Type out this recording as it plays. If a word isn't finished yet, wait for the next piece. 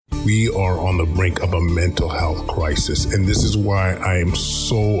We are on the brink of a mental health crisis, and this is why I am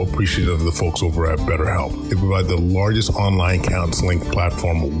so appreciative of the folks over at BetterHelp. They provide the largest online counseling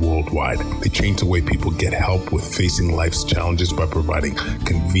platform worldwide. They change the way people get help with facing life's challenges by providing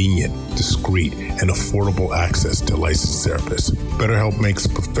convenient, discreet, and affordable access to licensed therapists. BetterHelp makes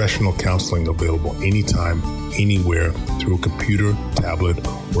professional counseling available anytime, anywhere, through a computer, tablet,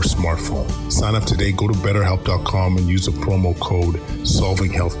 or smartphone. Sign up today. Go to BetterHelp.com and use the promo code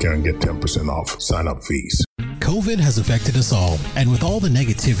SolvingHealthcare and get 10% off sign-up fees. COVID has affected us all, and with all the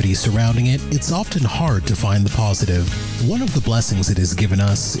negativity surrounding it, it's often hard to find the positive. One of the blessings it has given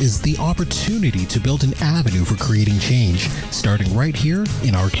us is the opportunity to build an avenue for creating change, starting right here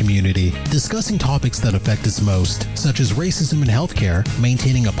in our community. Discussing topics that affect us most, such as racism in healthcare,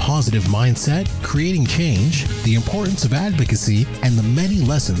 maintaining a positive mindset, creating change, the importance of advocacy, and the many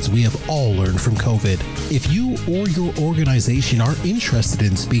lessons we have all learned from COVID. If you or your organization are interested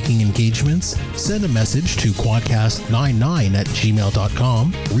in speaking engagements, send a message to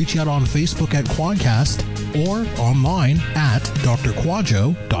quadcast99@gmail.com, reach out on Facebook at Quadcast, or online at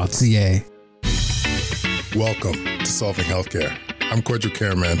drquadjo.ca. Welcome to Solving Healthcare. I'm Kwadwo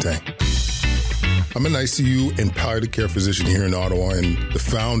Kyeremanteng. I'm an ICU and palliative care physician here in Ottawa and the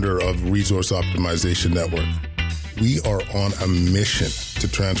founder of Resource Optimization Network. We are on a mission to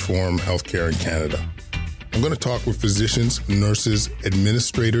transform healthcare in Canada. I'm going to talk with physicians, nurses,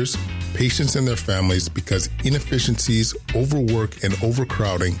 administrators, patients and their families because inefficiencies, overwork, and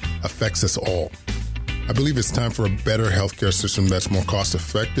overcrowding affects us all. I believe it's time for a better healthcare system that's more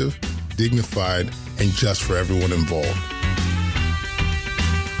cost-effective, dignified, and just for everyone involved.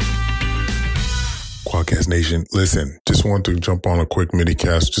 Quadcast Nation, listen, just want to jump on a quick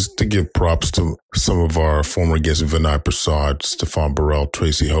mini-cast just to give props to some of our former guests, Vinay Prasad, Stefan Burrell,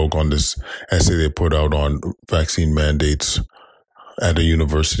 Tracy Hogue, on this essay they put out on vaccine mandates at a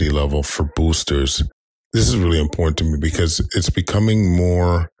university level for boosters. This is really important to me because it's becoming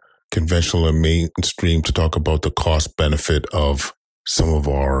more conventional and mainstream to talk about the cost benefit of some of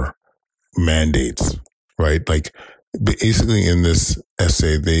our mandates, right? Like, basically, in this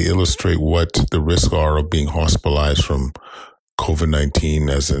essay, they illustrate what the risks are of being hospitalized from COVID-19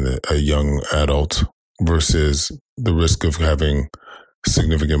 as a young adult versus the risk of having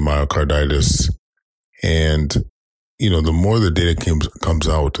significant myocarditis. And, you know, the more the data comes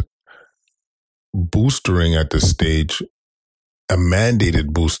out, boostering at this stage, a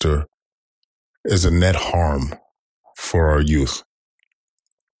mandated booster, is a net harm for our youth.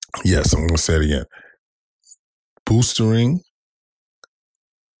 Yes, I'm going to say it again.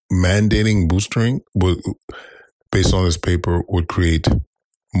 Mandating boostering, based on this paper, would create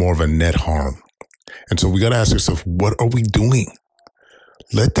more of a net harm. And so we got to ask ourselves, what are we doing?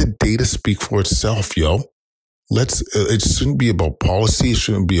 Let the data speak for itself, yo. It shouldn't be about policy. It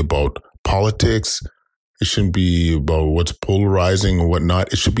shouldn't be about politics. It shouldn't be about what's polarizing or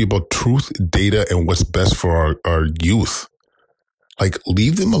whatnot. It should be about truth, data, and what's best for our youth. Like,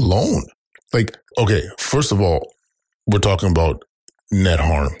 leave them alone. Like, okay, first of all, we're talking about net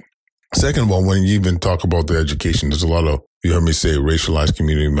harm. Second of all, when you even talk about the education, there's a lot of, you heard me say, racialized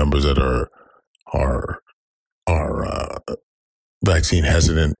community members that are vaccine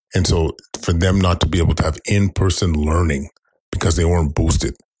hesitant. And so for them not to be able to have in-person learning because they weren't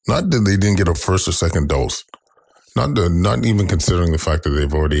boosted, not that they didn't get a first or second dose, not even considering the fact that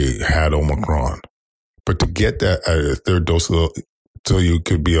they've already had Omicron, but to get that third dose so you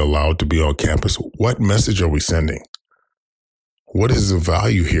could be allowed to be on campus, what message are we sending? What is the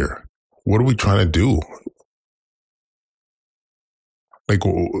value here? What are we trying to do? Like,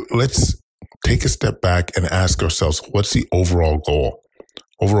 let's take a step back and ask ourselves, what's the overall goal?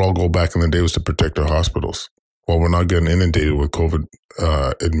 Overall goal back in the day was to protect our hospitals. Well, we're not getting inundated with COVID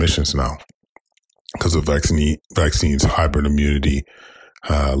admissions now because of vaccines, hybrid immunity,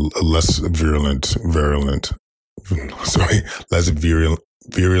 less virulent variant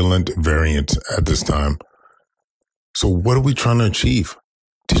at this time. So what are we trying to achieve?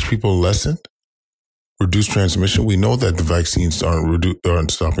 Teach people a lesson? Reduce transmission? We know that the vaccines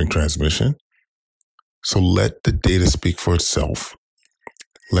aren't stopping transmission. So let the data speak for itself.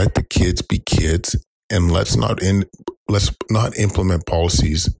 Let the kids be kids, and let's not implement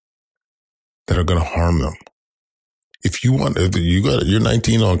policies that are going to harm them. If you're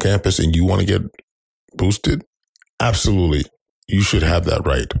 19 on campus and you want to get boosted, absolutely, you should have that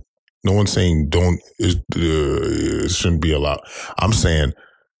right. No one's saying it shouldn't be allowed. I'm saying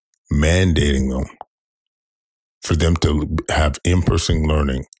mandating them for them to have in-person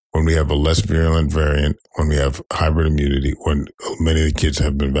learning when we have a less virulent variant, when we have hybrid immunity, when many of the kids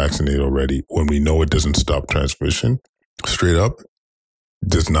have been vaccinated already, when we know it doesn't stop transmission. Straight up,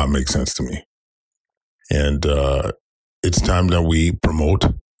 does not make sense to me. And it's time that we promote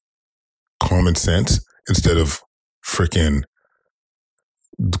common sense instead of freaking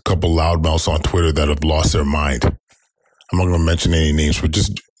a couple loudmouths on Twitter that have lost their mind. I'm not going to mention any names, but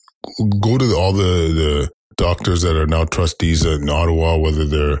just go to all the doctors that are now trustees in Ottawa, whether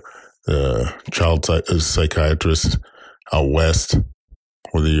they're child psychiatrists out west,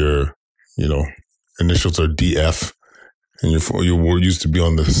 whether your initials are DF, and you used to be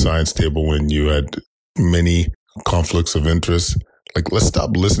on the science table when you had many conflicts of interest. Like, let's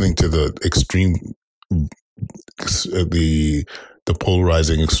stop listening to the extreme, the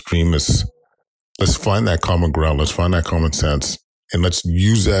polarizing extremists. Let's find that common ground. Let's find that common sense, and let's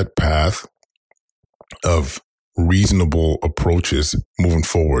use that path of reasonable approaches moving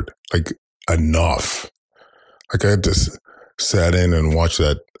forward. Like, enough. Like, I had to sat in and watch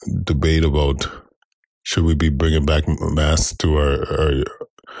that debate about should we be bringing back masks to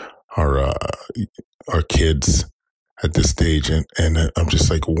our kids at this stage, and I'm just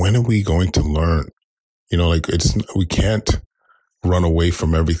like, when are we going to learn? We can't run away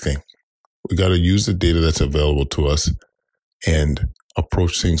from everything. We got to use the data that's available to us and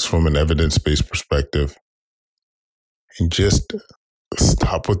approach things from an evidence-based perspective, and just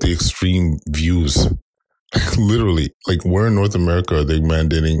stop with the extreme views. Literally, like, where in North America are they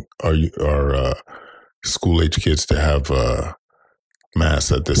mandating our school-age kids to have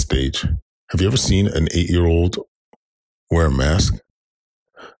masks at this stage? Have you ever seen an 8-year-old wear a mask?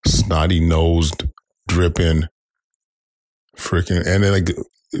 Snotty-nosed, dripping, freaking, and then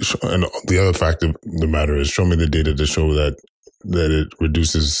and the other fact of the matter is, show me the data to show that it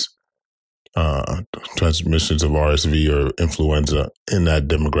reduces transmissions of RSV or influenza in that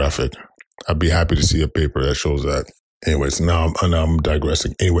demographic. I'd be happy to see a paper that shows that. Anyways, now I'm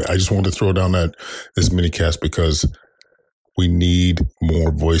digressing. Anyway, I just wanted to throw down this mini cast because we need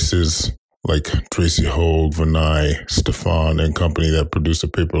more voices like Tracy Hogue, Vinay, Stefan, and company that produce a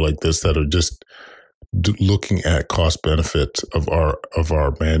paper like this that are just looking at cost benefits of our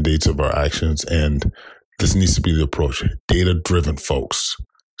mandates, of our actions, and this needs to be the approach. Data-driven, folks.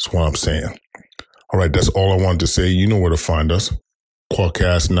 That's what I'm saying. All right, that's all I wanted to say. You know where to find us.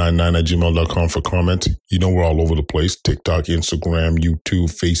 Quadcast99@gmail.com for comments. You know we're all over the place. TikTok, Instagram,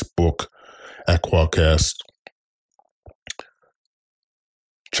 YouTube, Facebook, at Quadcast.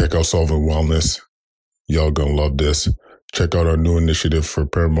 Check out Solving Wellness. Y'all gonna love this. Check out our new initiative for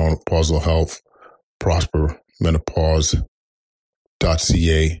perimenopausal health,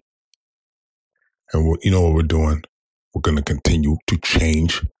 prospermenopause.ca. And you know what we're doing. We're gonna continue to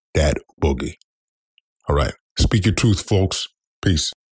change that boogie. All right. Speak your truth, folks. Peace.